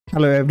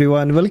Hello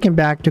everyone, welcome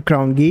back to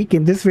Crown Geek.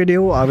 In this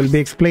video, I will be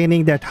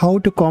explaining that how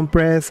to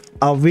compress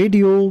a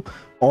video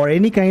or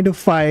any kind of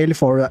file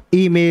for an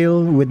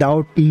email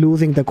without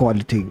losing the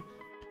quality.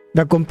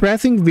 The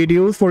compressing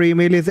videos for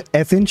email is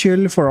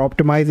essential for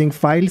optimizing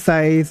file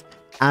size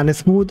and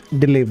smooth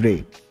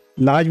delivery.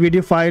 Large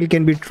video file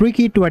can be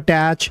tricky to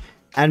attach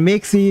and may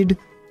exceed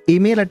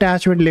email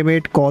attachment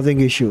limit,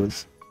 causing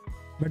issues.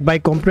 But by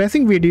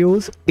compressing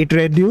videos, it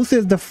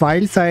reduces the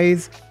file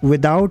size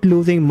without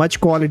losing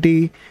much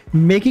quality,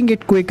 making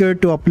it quicker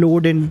to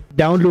upload and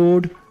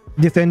download.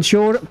 This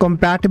ensures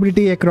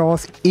compatibility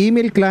across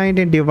email client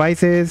and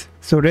devices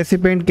so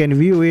recipient can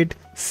view it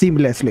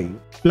seamlessly.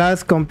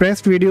 Plus,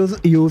 compressed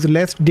videos use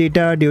less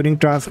data during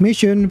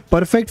transmission,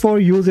 perfect for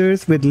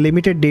users with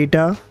limited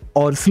data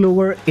or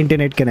slower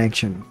internet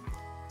connection.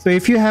 So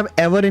if you have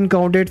ever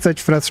encountered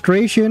such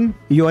frustration,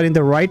 you are in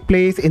the right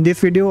place. In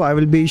this video, I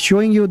will be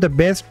showing you the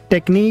best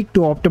technique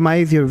to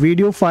optimize your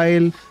video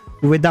file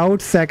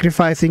without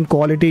sacrificing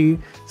quality.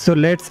 So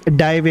let's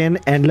dive in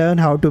and learn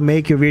how to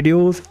make your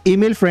videos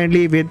email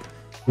friendly with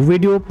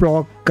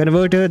Videoproc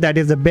converter. That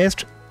is the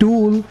best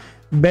tool,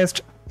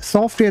 best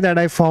software that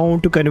I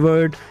found to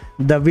convert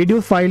the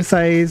video file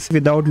size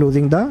without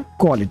losing the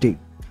quality.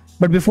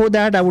 But before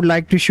that, I would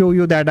like to show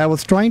you that I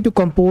was trying to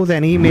compose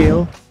an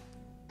email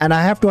and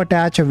I have to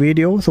attach a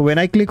video. So when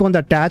I click on the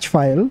attach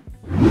file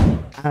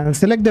and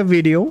select the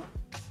video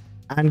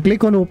and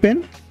click on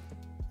open,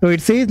 so it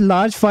says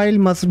large file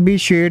must be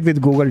shared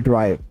with Google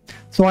Drive.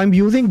 So I'm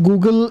using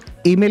Google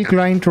email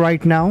client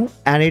right now,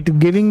 and it's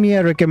giving me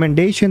a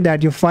recommendation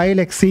that your file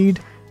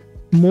exceed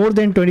more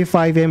than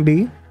 25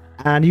 MB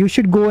and you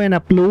should go and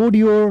upload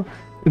your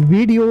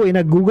video in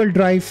a Google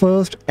Drive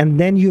first, and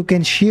then you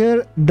can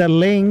share the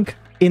link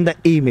in the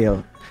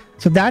email.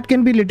 So that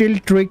can be little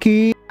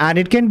tricky and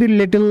it can be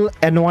little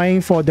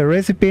annoying for the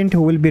recipient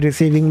who will be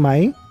receiving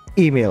my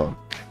email.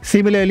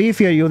 Similarly,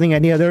 if you are using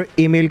any other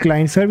email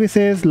client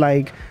services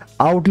like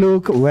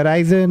Outlook,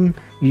 Verizon,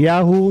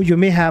 Yahoo, you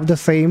may have the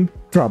same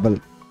trouble.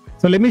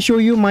 So let me show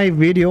you my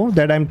video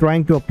that I'm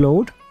trying to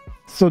upload.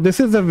 So this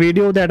is the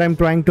video that I'm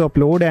trying to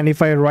upload, and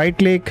if I right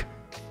click,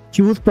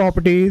 choose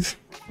properties,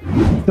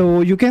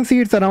 so you can see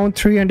it's around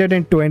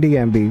 320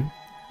 MB.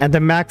 And the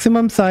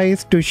maximum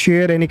size to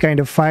share any kind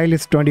of file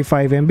is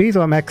 25 MB.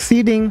 So I'm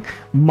exceeding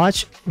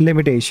much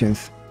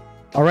limitations.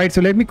 Alright,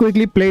 so let me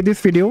quickly play this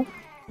video.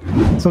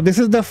 So this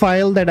is the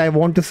file that I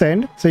want to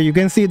send. So you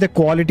can see the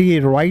quality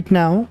right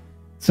now,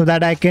 so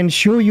that I can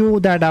show you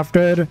that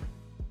after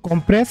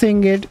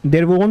compressing it,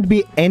 there won't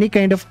be any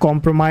kind of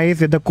compromise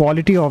with the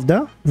quality of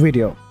the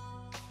video.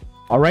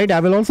 Alright,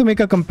 I will also make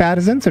a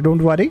comparison, so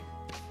don't worry.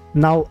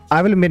 Now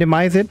I will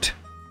minimize it,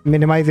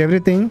 minimize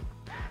everything.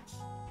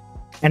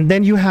 And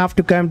then you have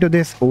to come to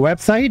this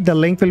website. The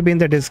link will be in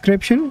the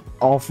description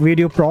of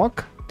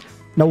Videoproc.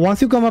 Now once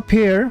you come up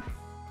here,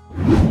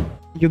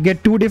 you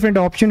get two different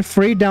options.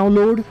 Free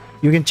download,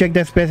 you can check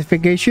the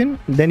specification.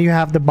 Then you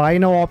have the buy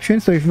now option.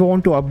 So if you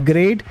want to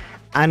upgrade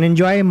and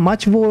enjoy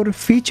much more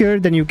feature,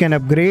 then you can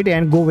upgrade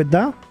and go with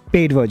the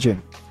paid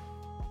version.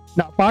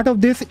 Now part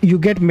of this, you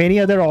get many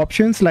other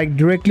options like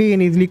directly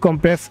and easily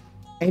compress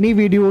any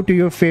video to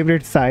your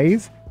favorite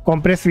size,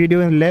 compress video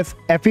in less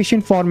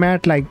efficient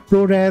format like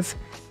ProRes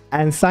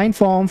and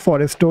Signform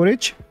for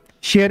storage,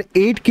 share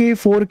 8K,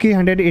 4K,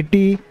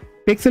 180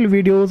 pixel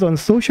videos on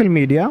social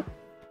media,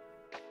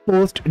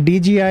 post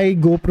DJI,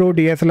 GoPro,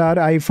 DSLR,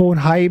 iPhone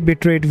high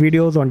bitrate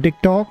videos on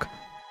TikTok.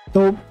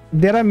 So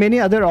there are many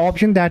other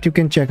options that you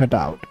can check it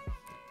out.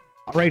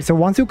 Alright, so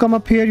once you come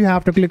up here, you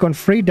have to click on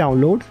free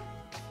download.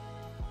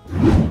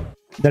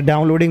 The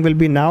downloading will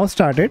be now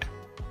started,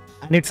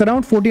 and it's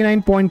around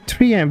 49.3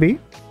 MB.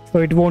 So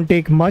it won't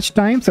take much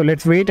time. So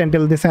let's wait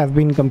until this has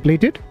been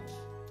completed.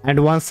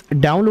 And once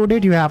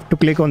downloaded, you have to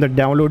click on the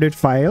downloaded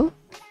file.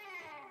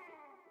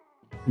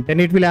 Then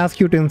it will ask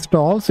you to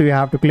install. So you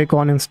have to click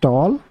on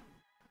install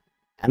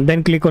and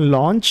then click on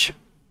launch.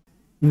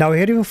 Now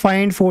here you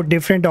find 4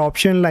 different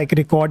options like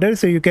recorder.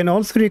 So you can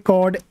also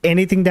record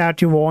anything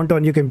that you want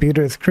on your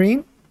computer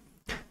screen.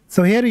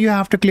 So here you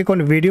have to click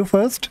on video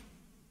first,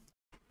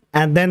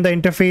 and then the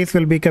interface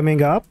will be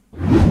coming up.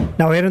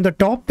 Now here in the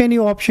top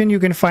menu option, you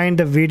can find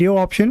the video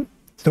option.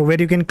 So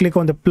where you can click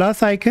on the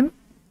plus icon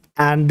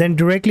and then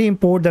directly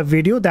import the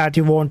video that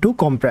you want to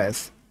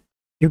compress.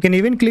 You can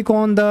even click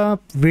on the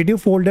video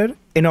folder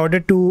in order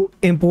to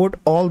import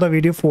all the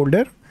video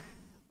folder,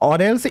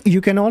 or else you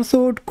can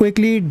also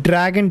quickly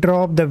drag and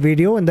drop the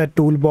video in the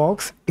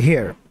toolbox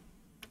here.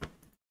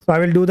 So I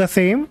will do the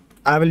same.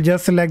 I will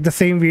just select the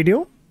same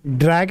video,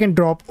 drag and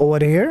drop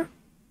over here.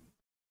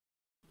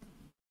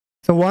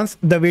 So once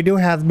the video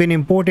has been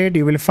imported,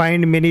 you will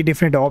find many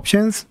different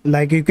options,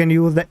 like you can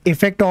use the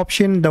effect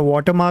option, the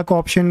watermark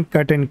option,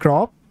 cut and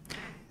crop.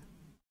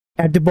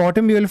 At the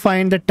bottom, you will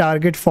find the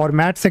target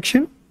format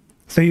section.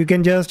 So you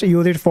can just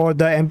use it for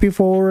the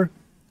MP4.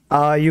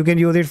 You can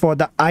use it for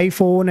the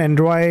iPhone,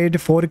 Android,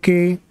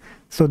 4K.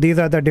 So these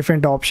are the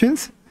different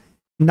options.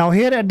 Now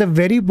here at the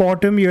very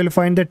bottom, you will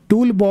find the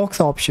toolbox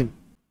option.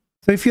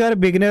 So if you are a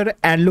beginner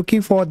and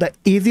looking for the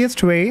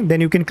easiest way,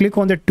 then you can click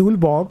on the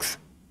toolbox,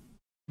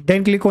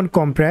 then click on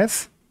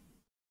compress.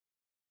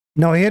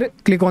 Now here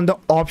click on the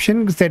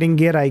option setting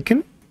gear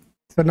icon.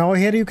 So now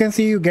here you can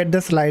see you get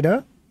the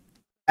slider,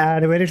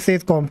 and where it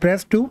says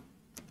compress to,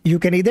 you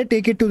can either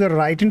take it to the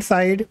right hand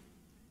side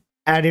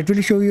and it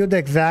will show you the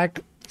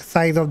exact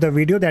size of the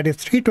video, that is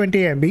 320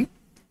 MB,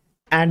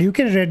 and you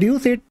can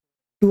reduce it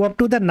to up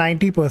to the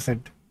 90%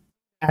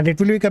 and it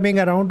will be coming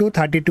around to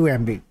 32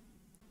 MB.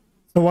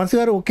 So once you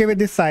are okay with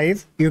this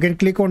size, you can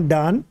click on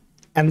done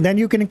and then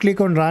you can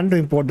click on run to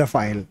import the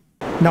file.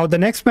 Now the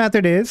next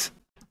method is,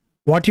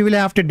 what you will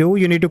have to do,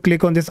 you need to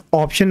click on this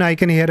option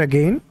icon here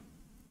again.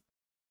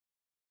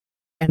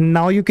 And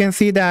now you can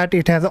see that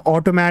it has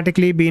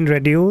automatically been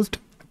reduced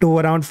to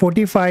around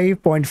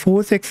 45.46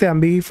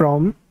 MB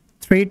from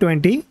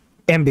 320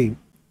 MB.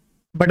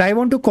 But I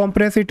want to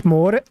compress it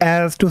more,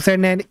 as to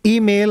send an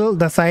email,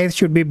 the size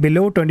should be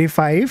below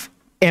 25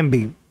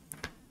 MB.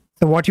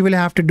 So what you will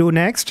have to do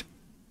next,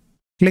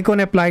 click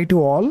on apply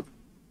to all.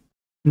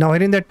 Now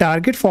here in the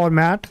target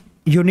format,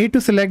 you need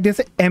to select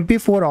this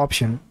MP4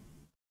 option,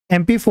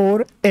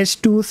 MP4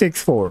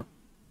 H264.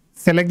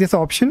 Select this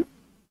option.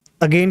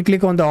 Again,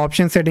 click on the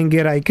option setting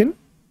gear icon.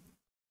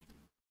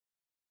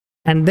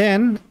 And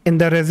then in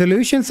the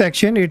resolution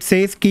section, it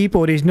says keep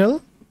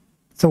original.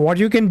 So what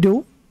you can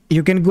do,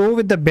 you can go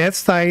with the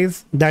best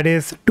size, that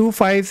is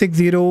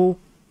 2560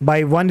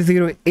 by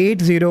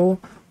 1080 or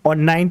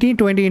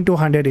 1920 into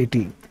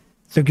 180.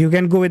 So you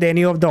can go with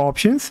any of the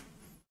options.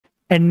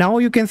 And now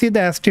you can see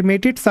the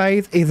estimated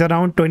size is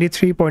around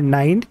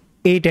 23.98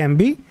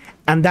 MB,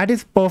 and that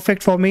is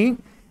perfect for me.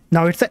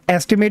 Now it's the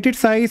estimated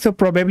size, so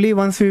probably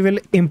once we will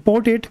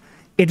import it,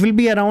 it will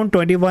be around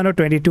 21 or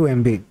 22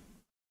 MB.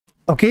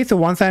 Okay, so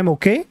once I'm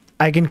okay,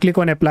 I can click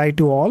on apply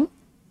to all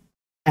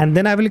and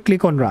then I will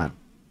click on run.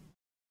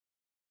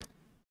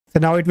 So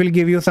now it will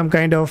give you some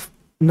kind of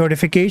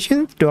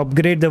notification to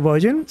upgrade the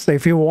version. So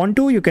if you want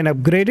to, you can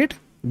upgrade it.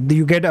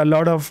 You get a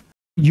lot of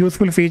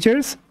useful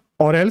features,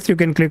 or else you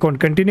can click on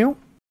continue.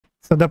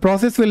 So the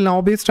process will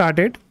now be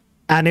started,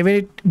 and even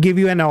it give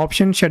you an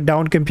option shut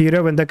down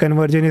computer when the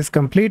conversion is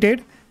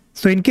completed.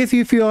 So in case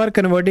if you are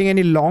converting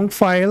any long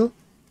file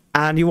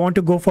and you want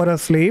to go for a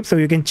sleep, so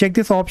you can check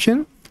this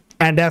option,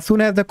 and as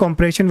soon as the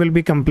compression will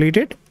be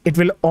completed, it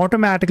will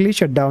automatically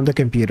shut down the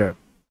computer.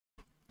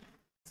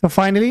 So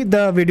finally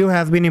the video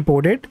has been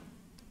imported,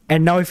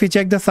 and now if you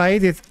check the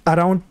size, it's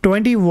around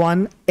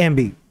 21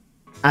 MB.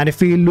 And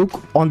if we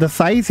look on the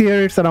size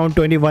here, it's around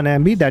 21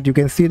 MB, that you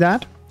can see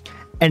that.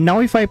 And now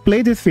if I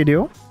play this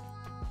video,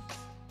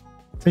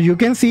 so you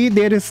can see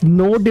there is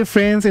no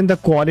difference in the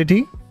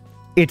quality.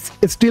 It's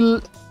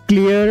still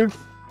clear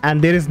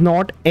and there is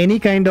not any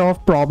kind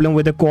of problem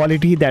with the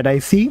quality that I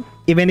see.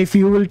 Even if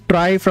you will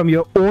try from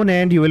your own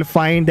end, you will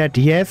find that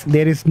yes,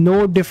 there is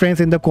no difference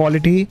in the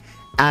quality,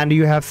 and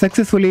you have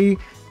successfully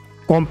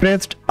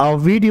compressed a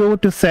video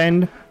to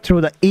send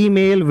through the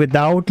email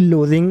without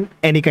losing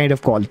any kind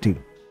of quality.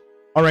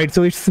 Alright,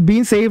 so it's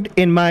been saved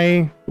in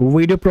my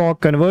Videoproc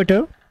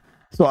converter.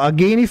 So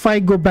again, if I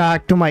go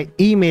back to my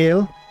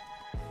email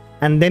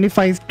and then if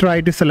I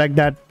try to select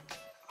that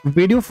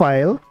video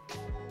file,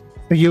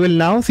 so you will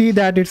now see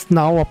that it's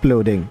now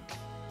uploading.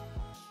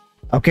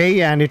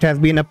 Okay, and it has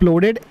been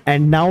uploaded,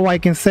 and now I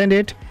can send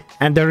it,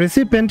 and the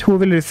recipient who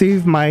will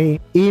receive my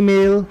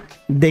email,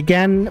 they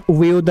can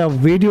view the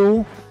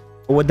video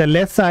with the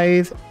less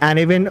size, and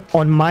even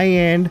on my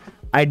end,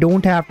 I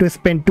don't have to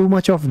spend too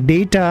much of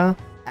data,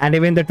 and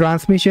even the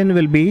transmission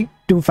will be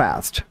too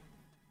fast.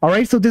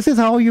 Alright, so this is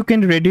how you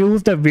can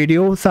reduce the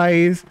video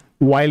size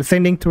while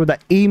sending through the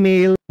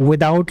email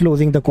without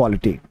losing the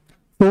quality.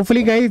 So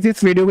hopefully guys,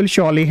 this video will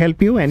surely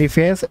help you, and if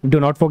yes, do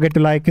not forget to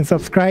like and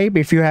subscribe.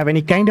 If you have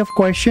any kind of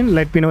question,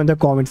 let me know in the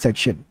comment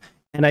section,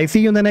 and I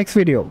see you in the next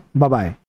video. Bye bye.